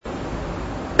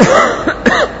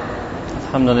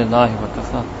الحمد لله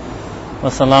وكفى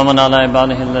وسلام على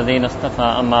عباده الذين اصطفى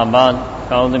أما بعد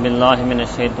أعوذ بالله من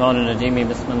الشيطان الرجيم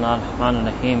بسم الله الرحمن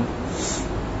الرحيم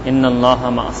إن الله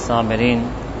مع الصابرين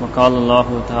وقال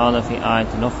الله تعالى في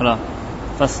آية أخرى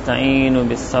فاستعينوا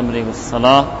بالصبر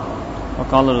والصلاة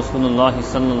وقال رسول الله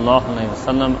صلى الله عليه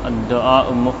وسلم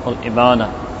الدعاء مخ العبادة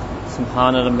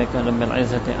سبحان ربك رب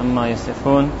العزة عما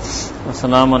يصفون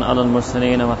وسلام على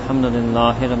المرسلين والحمد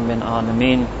لله رب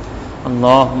العالمين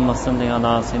اللهم صل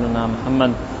على سيدنا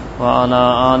محمد وعلى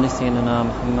آل سيدنا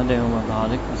محمد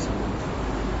وبارك وسلم.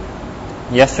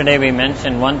 Yesterday we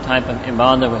mentioned one type of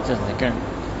ibadah, which is dhikr.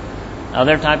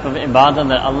 Other type of ibadah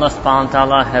that Allah subhanahu wa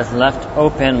ta'ala has left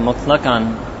open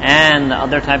mutlaqan, and the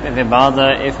other type of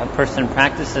ibadah, if a person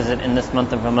practices it in this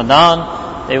month of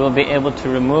Ramadan, they will be able to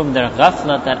remove their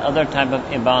ghaflat. That other type of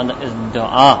ibadah is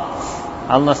dua.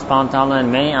 Allah subhanahu wa ta'ala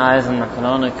in many ayahs in the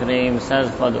Quran al-Kareem says,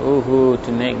 فَادْعُوهُ,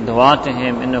 to make dua to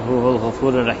Him, إِنَّهُ هُوَ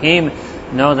الْغَفُورُ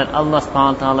الرَّحِيمُ. Know that Allah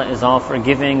subhanahu wa ta'ala is all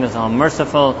forgiving, is all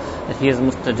merciful, that He is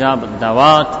mustajab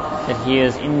al-dawat, that He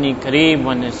is inni qareeb.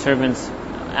 When His servants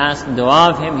ask dua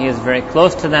of Him, He is very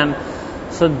close to them.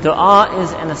 So dua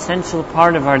is an essential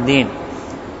part of our deen.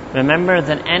 Remember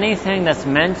that anything that's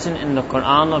mentioned in the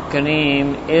Quran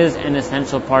al-Kareem is an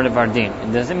essential part of our deen.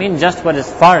 It doesn't mean just what is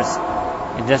farz.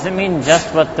 It doesn't mean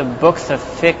just what the books of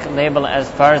fiqh label as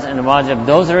farz and wajib.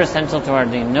 Those are essential to our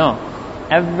deen. No.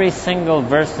 Every single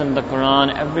verse in the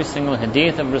Quran, every single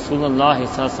hadith of Rasulullah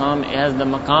ﷺ has the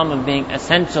maqam of being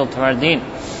essential to our deen.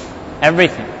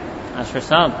 Everything. As for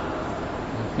some.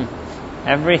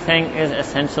 Everything is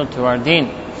essential to our deen.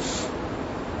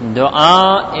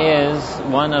 Dua is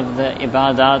one of the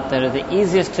ibadat that are the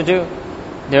easiest to do.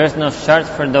 There is no shart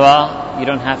for dua. You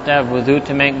don't have to have wudu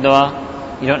to make dua.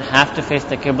 You don't have to face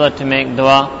the qibla to make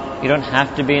dua. You don't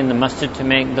have to be in the masjid to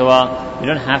make dua. You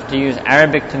don't have to use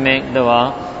Arabic to make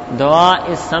dua. Dua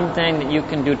is something that you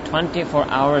can do 24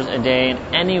 hours a day in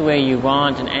any way you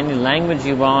want, in any language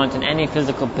you want, in any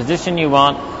physical position you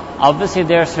want. Obviously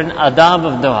there are certain adab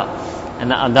of dua.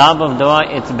 And the adab of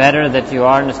dua, it's better that you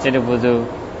are in a state of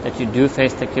wudu, that you do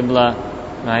face the qibla,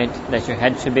 right? That your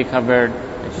head should be covered,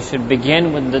 that you should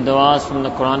begin with the du'as from the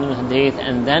Quran and Hadith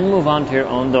and then move on to your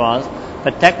own du'as.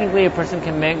 But technically a person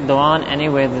can make dua in any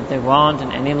way that they want,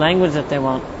 in any language that they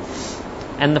want.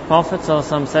 And the Prophet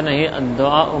ﷺ said,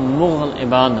 Dua mughul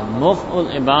ibadah.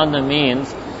 Mughul ibadah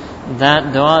means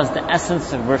that dua is the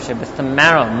essence of worship. It's the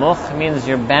marrow. Mugh means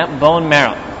your bone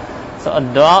marrow. So a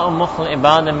dua mughul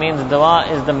ibadah means dua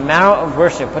is the marrow of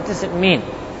worship. What does it mean?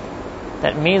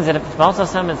 That means that if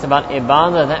it's about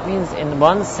ibadah, that means in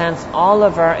one sense all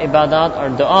of our ibadat are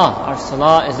dua. Our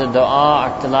salah is a dua,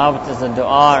 our tilawat is a dua,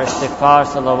 our istighfar,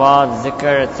 salawat,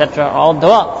 zikr, etc. all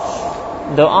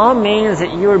dua. Dua means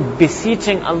that you are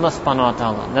beseeching Allah subhanahu wa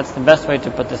ta'ala. That's the best way to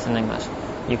put this in English.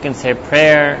 You can say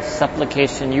prayer,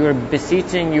 supplication. You are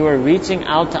beseeching, you are reaching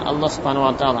out to Allah subhanahu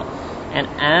wa ta'ala and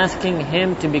asking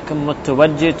Him to become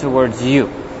mutawajjih towards you.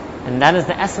 And that is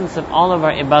the essence of all of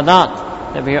our ibadat.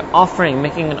 That we are offering,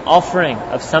 making an offering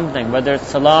of something, whether it's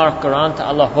salah or Quran to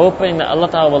Allah, hoping that Allah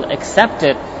Ta'ala will accept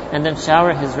it and then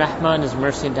shower His rahmah and His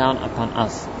mercy down upon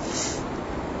us.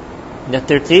 The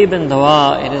tertib in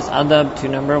dua, it is adab to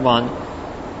number one,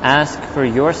 ask for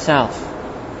yourself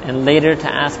and later to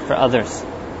ask for others.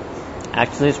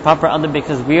 Actually it's proper adab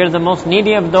because we are the most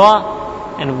needy of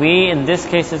dua, and we in this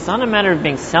case, it's not a matter of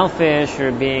being selfish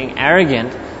or being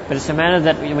arrogant, but it's a matter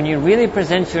that when you really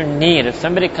present your need, if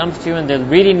somebody comes to you and they're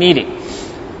really needy,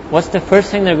 what's the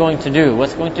first thing they're going to do?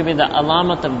 What's going to be the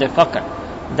alamat of their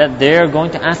faqr? That they're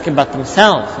going to ask about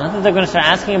themselves, not that they're going to start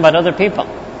asking about other people.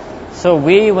 So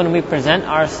when we present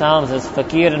ourselves as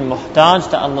faqir and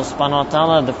muhtaj to Allah subhanahu wa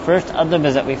ta'ala, the first adab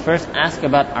is that we first ask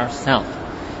about ourselves.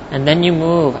 And then you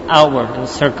move outward in a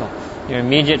circle. Your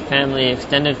immediate family,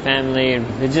 extended family,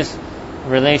 religious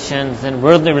relations, then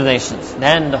worldly relations,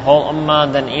 then the whole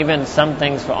ummah, then even some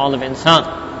things for all of insan,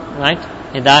 right?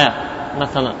 Hidayah,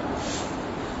 mathalan.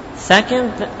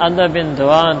 Second adab in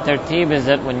dua and tertib is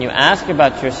that when you ask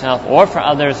about yourself or for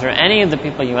others or any of the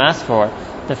people you ask for,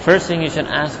 the first thing you should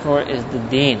ask for is the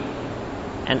deen.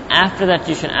 And after that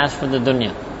you should ask for the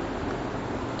dunya.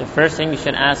 The first thing you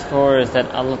should ask for is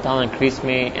that Allah Ta'ala increase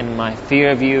me in my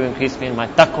fear of you, increase me in my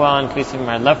taqwa, increase me in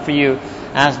my love for you.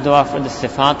 Ask dua for the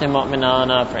sifat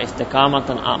mu'minana, for istiqamat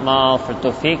and a'mal, for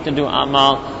tawfiq to do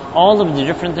a'mal, all of the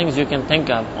different things you can think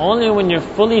of. Only when you're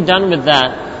fully done with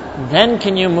that, then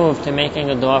can you move to making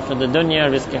a dua for the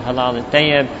dunya, rizqi halal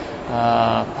tayyib,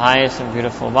 pious and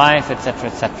beautiful wife,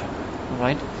 etc., etc.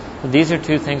 Right? So these are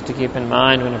two things to keep in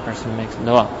mind when a person makes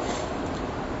dua.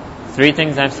 3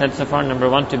 things I've said so far. Number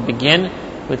 1, to begin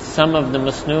with some of the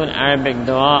Masnoon Arabic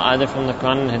dua, either from the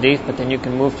Quran and Hadith, but then you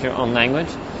can move to your own language.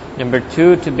 Number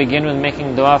 2, to begin with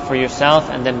making dua for yourself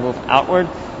and then move outward.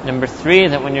 Number 3,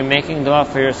 that when you're making dua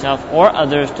for yourself or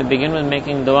others, to begin with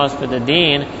making duas for the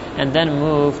deen and then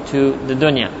move to the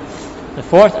dunya. The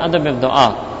 4th adab of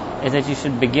dua is that you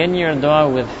should begin your dua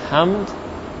with hamd,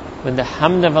 with the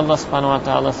hamd of Allah subhanahu wa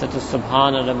ta'ala, such as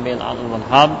Subhana Rabbil A'la wal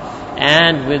Hab,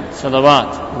 and with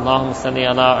salawat, Allahumma salli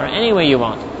ala, or any way you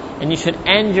want. And you should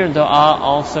end your dua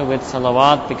also with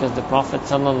salawat, because the Prophet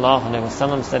sallallahu alaihi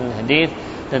wasallam said in hadith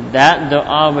that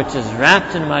dua which is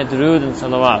wrapped in my durood and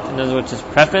salawat, in other words, which is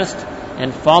prefaced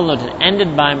and followed and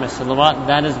ended by my salawat,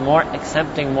 that is more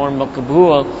accepting, more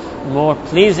maqbool, more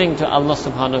pleasing to Allah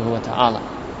subhanahu wa ta'ala.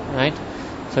 Right?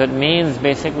 So it means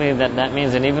basically that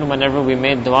means that even whenever we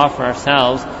made dua for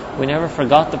ourselves, we never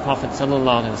forgot the Prophet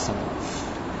sallallahu alaihi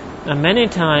wasallam. Now many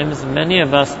times, many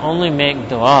of us only make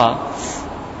dua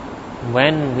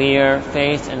when we are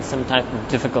faced in some type of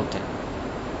difficulty.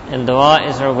 And dua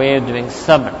is our way of doing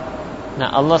sabr.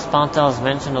 Now Allah subhanahu wa ta'ala has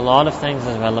mentioned a lot of things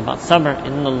as well about sabr.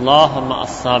 Inna Allaha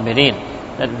ma'as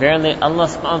sabirin. That verily Allah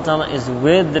subhanahu wa ta'ala is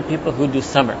with the people who do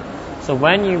sabr. So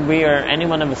when we or any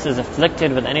one of us is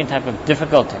afflicted with any type of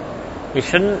difficulty, we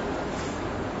shouldn't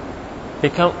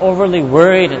become overly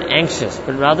worried and anxious,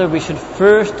 but rather we should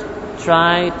first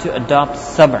try to adopt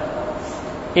sabr.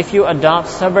 If you adopt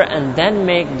sabr and then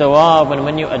make dua,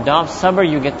 when you adopt sabr,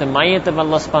 you get the ma'iyat of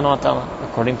Allah subhanahu wa ta'ala,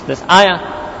 according to this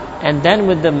ayah. And then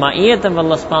with the ma'iyat of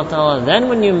Allah subhanahu wa ta'ala, then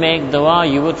when you make dua,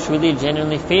 you will truly,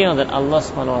 genuinely feel that Allah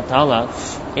subhanahu wa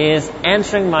ta'ala is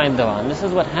answering my dua. And this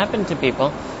is what happened to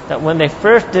people, that when they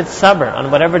first did sabr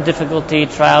on whatever difficulty,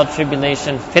 trial,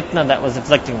 tribulation, fitna that was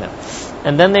afflicting them,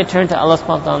 and then they turned to Allah subhanahu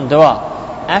wa ta'ala in dua,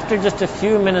 after just a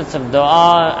few minutes of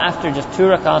dua, after just 2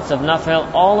 rakats of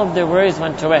nafil, all of their worries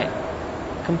went away.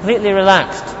 Completely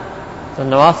relaxed. So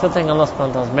nawafil thing Allah subhanahu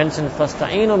wa ta'ala has mentioned,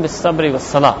 فَاسْتَعِينُوا بِالصَّبْرِ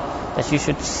وَالصَّلَاةِ, that you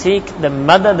should seek the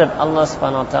madad of Allah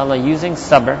subhanahu wa ta'ala using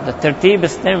sabr. The tertib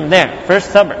is there.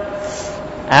 First sabr.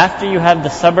 After you have the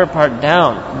sabr part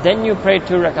down, then you pray 2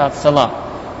 rakat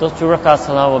salah. Those 2 rakat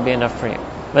salah will be enough for you.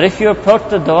 But if you approach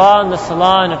the dua and the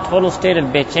salah in a total state of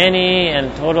bechani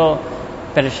and total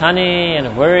perishani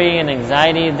and worry and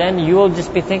anxiety, then you will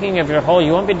just be thinking of your whole,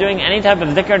 you won't be doing any type of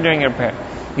dhikr during your prayer.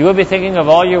 You will be thinking of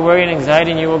all your worry and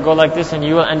anxiety, and you will go like this, and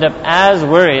you will end up as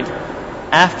worried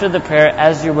after the prayer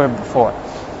as you were before.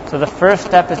 So the first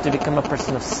step is to become a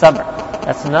person of sabr.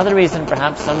 That's another reason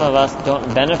perhaps some of us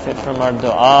don't benefit from our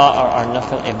dua or our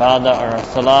nafil ibadah or our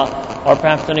salah, or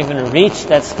perhaps don't even reach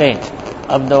that stage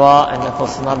of dua and nafil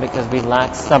salah because we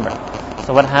lack sabr.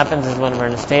 So what happens is when we're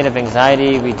in a state of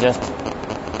anxiety,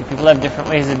 people have different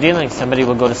ways of dealing. Somebody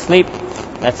will go to sleep.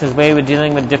 That's his way of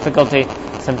dealing with difficulty.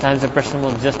 Sometimes a person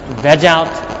will just veg out.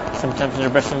 Sometimes a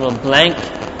person will blank.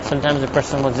 Sometimes a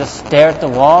person will just stare at the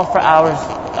wall for hours.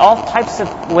 All types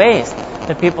of ways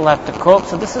that people have to cope.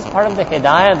 So this is part of the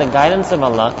hidayah, the guidance of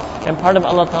Allah, and part of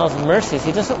Allah Ta'ala's mercies.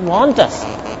 He doesn't want us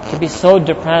to be so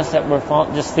depressed that we're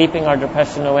just sleeping our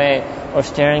depression away, or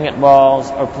staring at walls,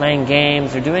 or playing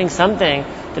games, or doing something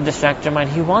to distract our mind.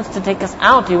 He wants to take us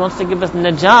out. He wants to give us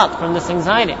najat from this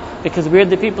anxiety, because we're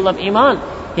the people of iman.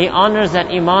 He honors that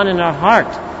iman in our heart,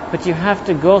 but you have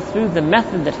to go through the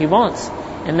method that He wants,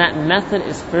 and that method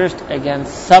is first again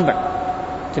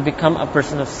sabr, to become a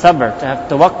person of sabr, to have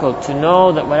tawakkul, to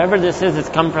know that whatever this is, it's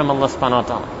come from Allah subhanahu wa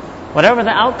ta'ala. Whatever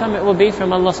the outcome, it will be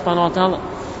from Allah subhanahu wa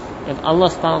ta'ala. If Allah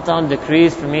subhanahu wa ta'ala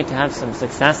decrees for me to have some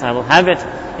success, I will have it.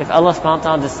 If Allah subhanahu wa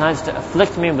ta'ala decides to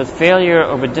afflict me with failure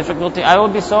or with difficulty, I will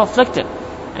be so afflicted.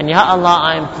 And Ya Allah,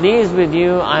 I am pleased with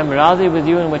you, I am radhi with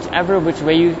you in which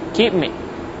way you keep me.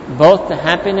 Both the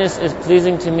happiness is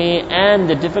pleasing to me and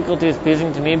the difficulty is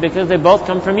pleasing to me, because they both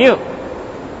come from you.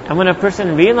 And when a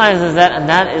person realizes that, and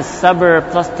that is sabr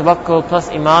plus tawakkul plus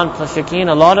iman plus yaqeen,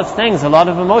 a lot of things, a lot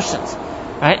of emotions,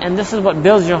 right? And this is what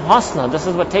builds your husna. This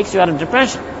is what takes you out of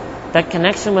depression. That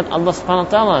connection with Allah subhanahu wa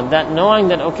ta'ala, that knowing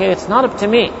that, okay, it's not up to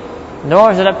me,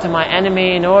 nor is it up to my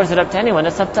enemy, nor is it up to anyone,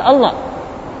 it's up to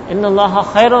Allah. Inna Allaha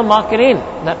khairul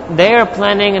makirin. That they are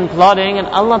planning and plotting, and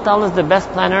Allah ta'ala is the best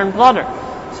planner and plotter.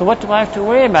 So what do I have to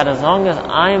worry about? As long as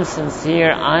I am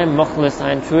sincere, I am mukhlis,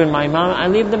 I am true in my iman, I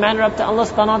leave the matter up to Allah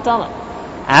subhanahu wa ta'ala.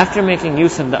 After making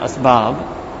use of the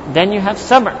asbab, then you have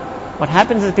sabr. What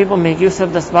happens is people make use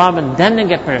of the asbab and then they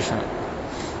get perishan.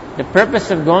 The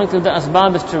purpose of going through the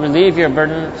asbab is to relieve your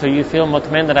burden, so you feel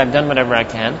mutmain that I've done whatever I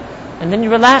can, and then you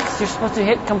relax. You're supposed to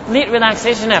hit complete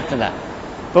relaxation after that.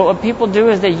 But what people do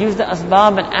is they use the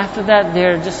asbab, and after that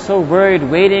they're just so worried,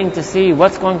 waiting to see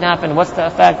what's going to happen, what's the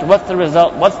effect, what's the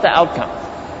result, what's the outcome.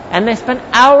 And they spend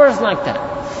hours like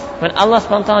that. when Allah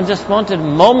subhanahu wa ta'ala just wanted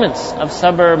moments of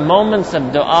sabr, moments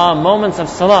of dua, moments of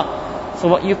salah. So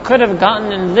what you could have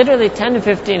gotten in literally 10 to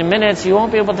 15 minutes, you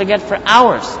won't be able to get for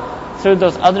hours through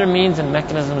those other means and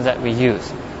mechanisms that we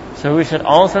use. So we should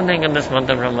also think in this month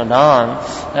of Ramadan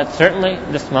that certainly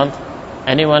this month,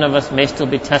 any one of us may still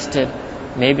be tested,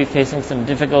 may be facing some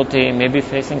difficulty, may be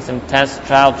facing some test,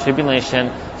 trial,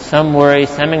 tribulation, some worry,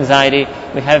 some anxiety.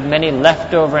 We have many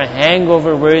leftover,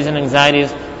 hangover worries and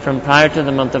anxieties from prior to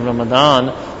the month of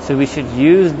Ramadan. So we should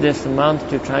use this month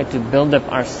to try to build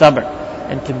up our sabr,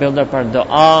 and to build up our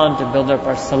dua, and to build up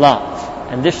our salah.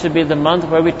 And this should be the month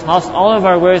where we toss all of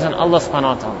our worries on Allah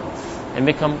subhanahu wa ta'ala and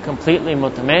become completely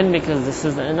mutmain, because this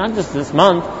is not just this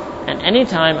month, and any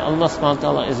time Allah subhanahu wa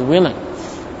ta'ala is willing.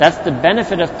 That's the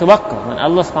benefit of tawakkul. When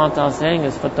Allah subhanahu wa ta'ala is saying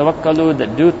is for tawakkalu,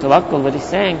 that do tawakkul, what He's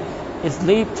saying is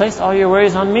place all your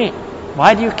worries on me.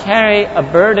 Why do you carry a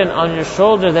burden on your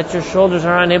shoulder that your shoulders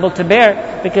are unable to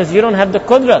bear? Because you don't have the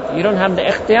qudrat, you don't have the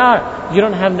ikhtiyar, you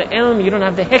don't have the ilm, you don't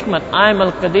have the hikmat. I'm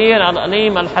al-qadir,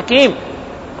 al-alim, al-hakim.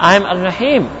 I'm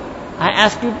al-rahim. I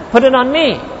ask you, put it on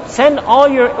me. Send all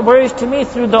your worries to me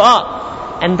through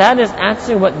dua. And that is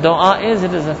actually what dua is.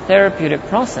 It is a therapeutic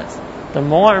process. The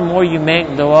more and more you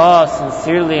make dua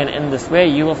sincerely and in this way,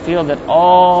 you will feel that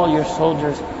all your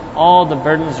shoulders, all the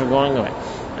burdens are going away.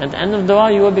 At the end of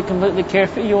dua, you will be completely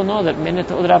carefree. You will know that maine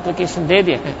to udhar application de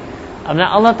diya.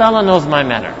 Allah Ta'ala knows my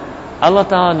matter. Allah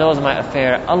Ta'ala knows my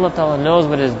affair. Allah Ta'ala knows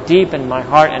what is deep in my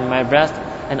heart and my breast.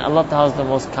 And Allah Ta'ala is the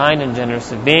most kind and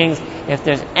generous of beings. If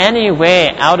there's any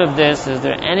way out of this, is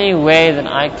there any way that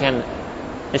I can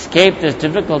escape this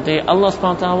difficulty, Allah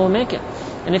subhanahu wa ta'ala will make it.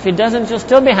 And if He doesn't, you'll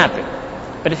still be happy.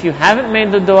 But if you haven't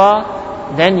made the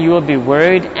dua, then you will be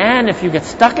worried. And if you get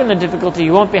stuck in the difficulty,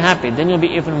 you won't be happy. Then you'll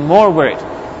be even more worried.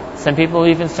 Some people will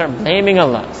even start blaming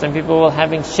Allah. Some people will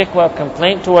having shikwa,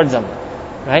 complaint towards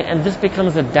Allah. Right? And this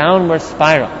becomes a downward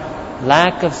spiral.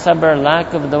 Lack of sabr,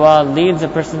 lack of dua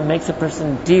makes a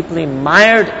person deeply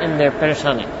mired in their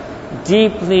perishani,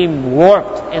 deeply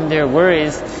warped in their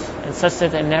worries, and such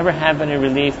that they never have any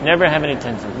relief, never have any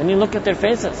tension. Then you look at their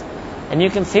faces, and you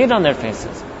can see it on their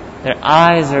faces. Their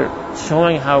eyes are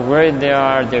showing how worried they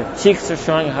are, their cheeks are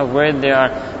showing how worried they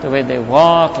are, the way they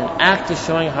walk and act is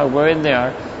showing how worried they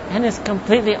are, and it's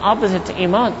completely opposite to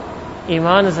iman.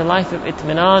 Iman is a life of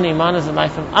itminan, iman is a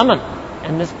life of aman.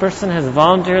 And this person has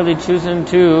voluntarily chosen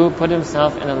to put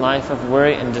himself in a life of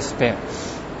worry and despair.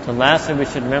 So lastly, we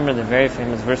should remember the very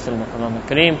famous verse in the Quran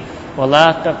al-Kareem,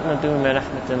 وَلَا تَقْنَطُوا مِنْ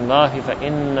رَحْمَةِ اللَّهِ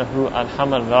فَإِنَّهُ أَرْحَمُ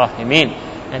الرَّاحِمِينَ.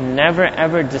 And never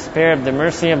ever despair of the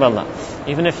mercy of Allah.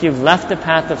 Even if you've left the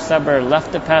path of sabr,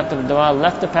 left the path of dua,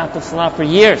 left the path of salah for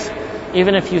years,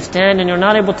 even if you stand and you're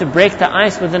not able to break the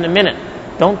ice within a minute,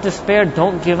 don't despair,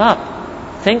 don't give up.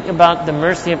 Think about the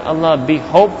mercy of Allah. Be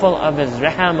hopeful of His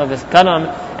raham, of His karam,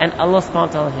 and Allah subhanahu wa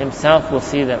ta'ala Himself will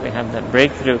see that we have that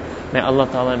breakthrough. May Allah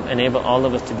ta'ala enable all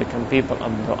of us to become people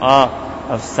of dua,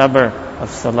 of sabr,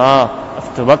 of salah,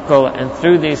 of tawakkul, and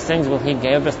through these things will He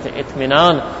give us the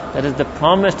itminan, that is the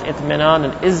promised itminan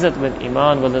and izzat with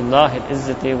iman, walillahi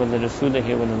al-izzati,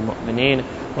 walirasulihi, walilmu'mineen,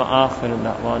 wa akhiru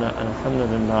da'wana,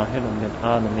 alhamdulillahi rabbil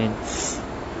alameen.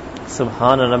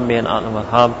 Subhana rabbi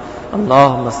al-wahhab.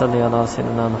 اللهم صل على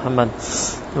سيدنا محمد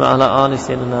وعلى آل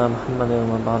سيدنا محمد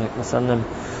وبارك وسلم.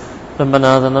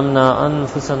 ربنا ظلمنا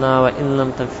أنفسنا وإن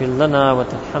لم تغفر لنا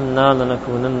وترحمنا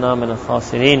لنكونن من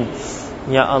الخاسرين.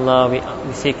 Ya Allah,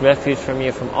 we seek refuge from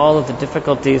You from all of the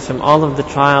difficulties, from all of the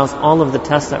trials, all of the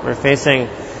tests that we're facing.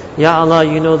 Ya Allah,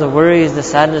 You know the worries, the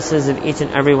sadnesses of each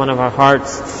and every one of our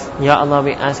hearts. Ya Allah,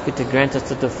 we ask You to grant us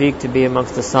the tawfiq to be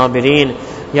amongst the sabireen.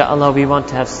 Ya Allah, we want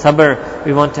to have sabr,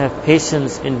 we want to have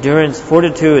patience, endurance,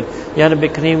 fortitude. Ya Rabbi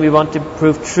Kareem, we want to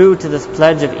prove true to this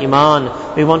pledge of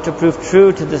iman. We want to prove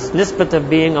true to this nisbat of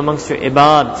being amongst Your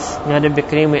ibad. Ya Rabbi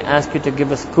Kareem, we ask You to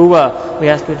give us quwwah, we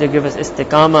ask You to give us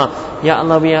istiqamah. Ya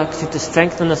Allah, we ask You to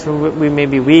strengthen us when we may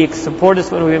be weak, support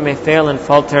us when we may fail and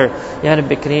falter. Ya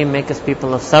Rabbi Kareem, make us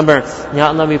people of sabr. Ya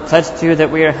Allah, we pledge to You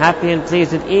that we are happy and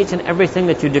pleased with each and everything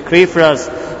that You decree for us.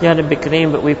 Ya Rabbi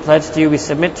Kareem, but we pledge to You, we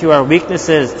submit to You our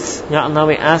weaknesses. Ya Allah,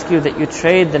 we ask You that You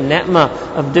trade the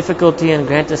ni'mah of difficulty and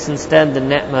grant us instead the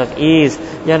ni'mah of ease.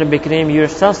 Ya Rabbi Kareem, You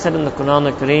yourself said in the Quran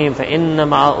al-Kareem, فَإِنَّ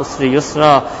مَعَ الْأُسْرِ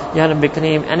يُسْرًا. Ya Rabbi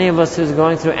Kareem, any of us who's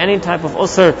going through any type of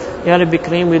usr, Ya Rabbi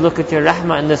Kareem, we look at Your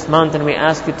rahmah in this month and we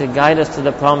ask You to guide us to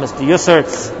the promised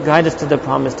yusr, guide us to the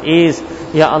promised ease.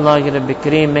 Ya Allah, Ya Rabbi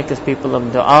Kareem, make us people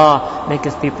of dua, make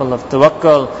us people of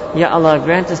tawakkul. Ya Allah,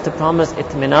 grant us the promised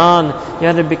itminan.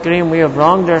 Ya Rabbi Kareem, we have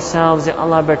wronged ourselves, Ya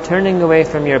Allah, by turning away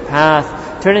from Your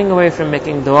path, turning away from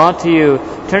making dua to you,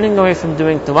 turning away from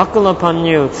doing tawakkul upon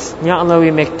you. Ya Allah,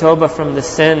 we make tawbah from the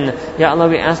sin. Ya Allah,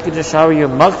 we ask you to shower your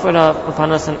maghfirah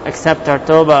upon us and accept our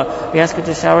tawbah. We ask you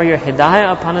to shower your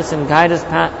hidayah upon us and guide us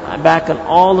back on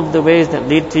all of the ways that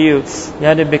lead to you.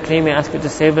 Ya Rabbi Kareem, we ask you to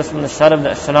save us from the shar of the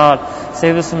ashrar,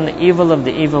 save us from the evil of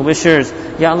the evil wishers.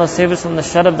 Ya Allah, save us from the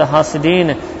shar of the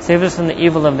hasideen, save us from the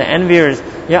evil of the enviers.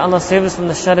 Ya Allah, save us from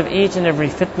the shar of each and every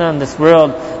fitna in this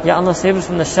world. Ya Allah, save us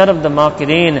from the shar of the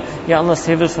makireen. Ya Allah,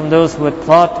 save us from those who would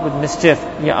plot with mischief.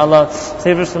 Ya Allah,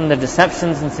 save us from the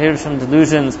deceptions and save us from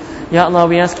delusions. Ya Allah,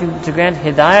 we ask you to grant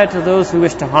hidayah to those who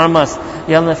wish to harm us.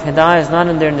 Ya Allah, if hidayah is not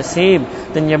in their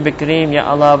naseeb, then Ya Rabbi Kareem, Ya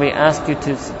Allah, we ask you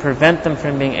to prevent them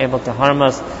from being able to harm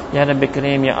us. Ya Rabbi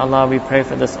Kareem, Ya Allah, we pray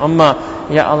for this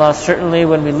ummah. Ya Allah, certainly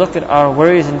when we look at our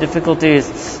worries and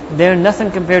difficulties, they are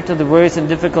nothing compared to the worries and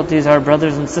difficulties our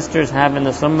brothers and sisters have in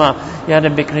this ummah. Ya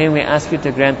Rabbi Kareem, we ask you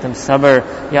to grant them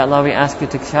sabr. Ya Allah, we ask you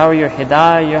to shower your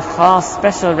hidayah, your khas,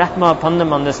 special rahmah upon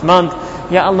them on this month.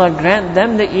 Ya Allah, grant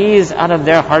them the ease out of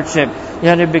their hardship.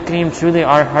 Ya Rabbi Kareem, truly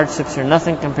our hardships are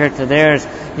nothing compared to theirs.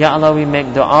 Ya Allah, we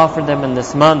make dua for them in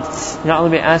this month. Ya Allah,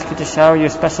 we ask you to shower your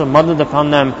special madad upon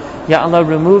them. Ya Allah,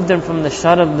 remove them from the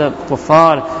shar of the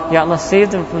kuffar. Ya Allah,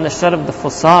 save them from the shar of the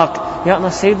fusaq. Ya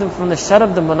Allah, save them from the shar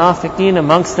of the munafiqeen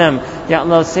amongst them. Ya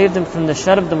Allah, save them from the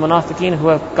shar of the munafiqeen who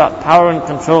have got power and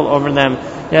control over them.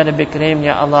 Ya Rabbi Kareem,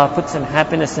 Ya Allah, put some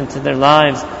happiness into their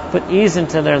lives, put ease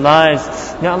into their lives.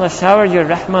 Ya Allah, shower your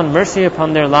rahman, mercy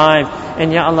upon their lives.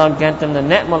 And Ya Allah, grant them the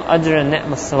ni'mal ajr and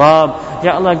ni'mal sawab.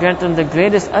 Ya Allah, grant them the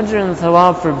greatest ajr and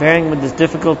thawab for bearing with this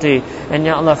difficulty. And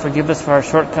Ya Allah, forgive us for our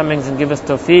shortcomings and give us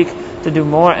tawfiq to do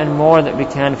more and more that we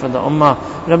can for the ummah.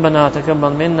 ربنا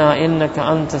تقبل منا إنك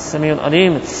أنت السميع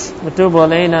العليم وتوب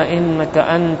علينا إنك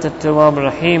أنت التواب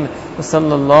الرحيم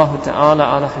وصلى الله تعالى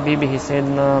على حبيبه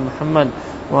سيدنا محمد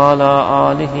وعلى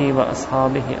آله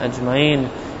وأصحابه أجمعين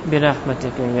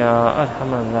برحمتك يا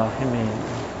أرحم الراحمين.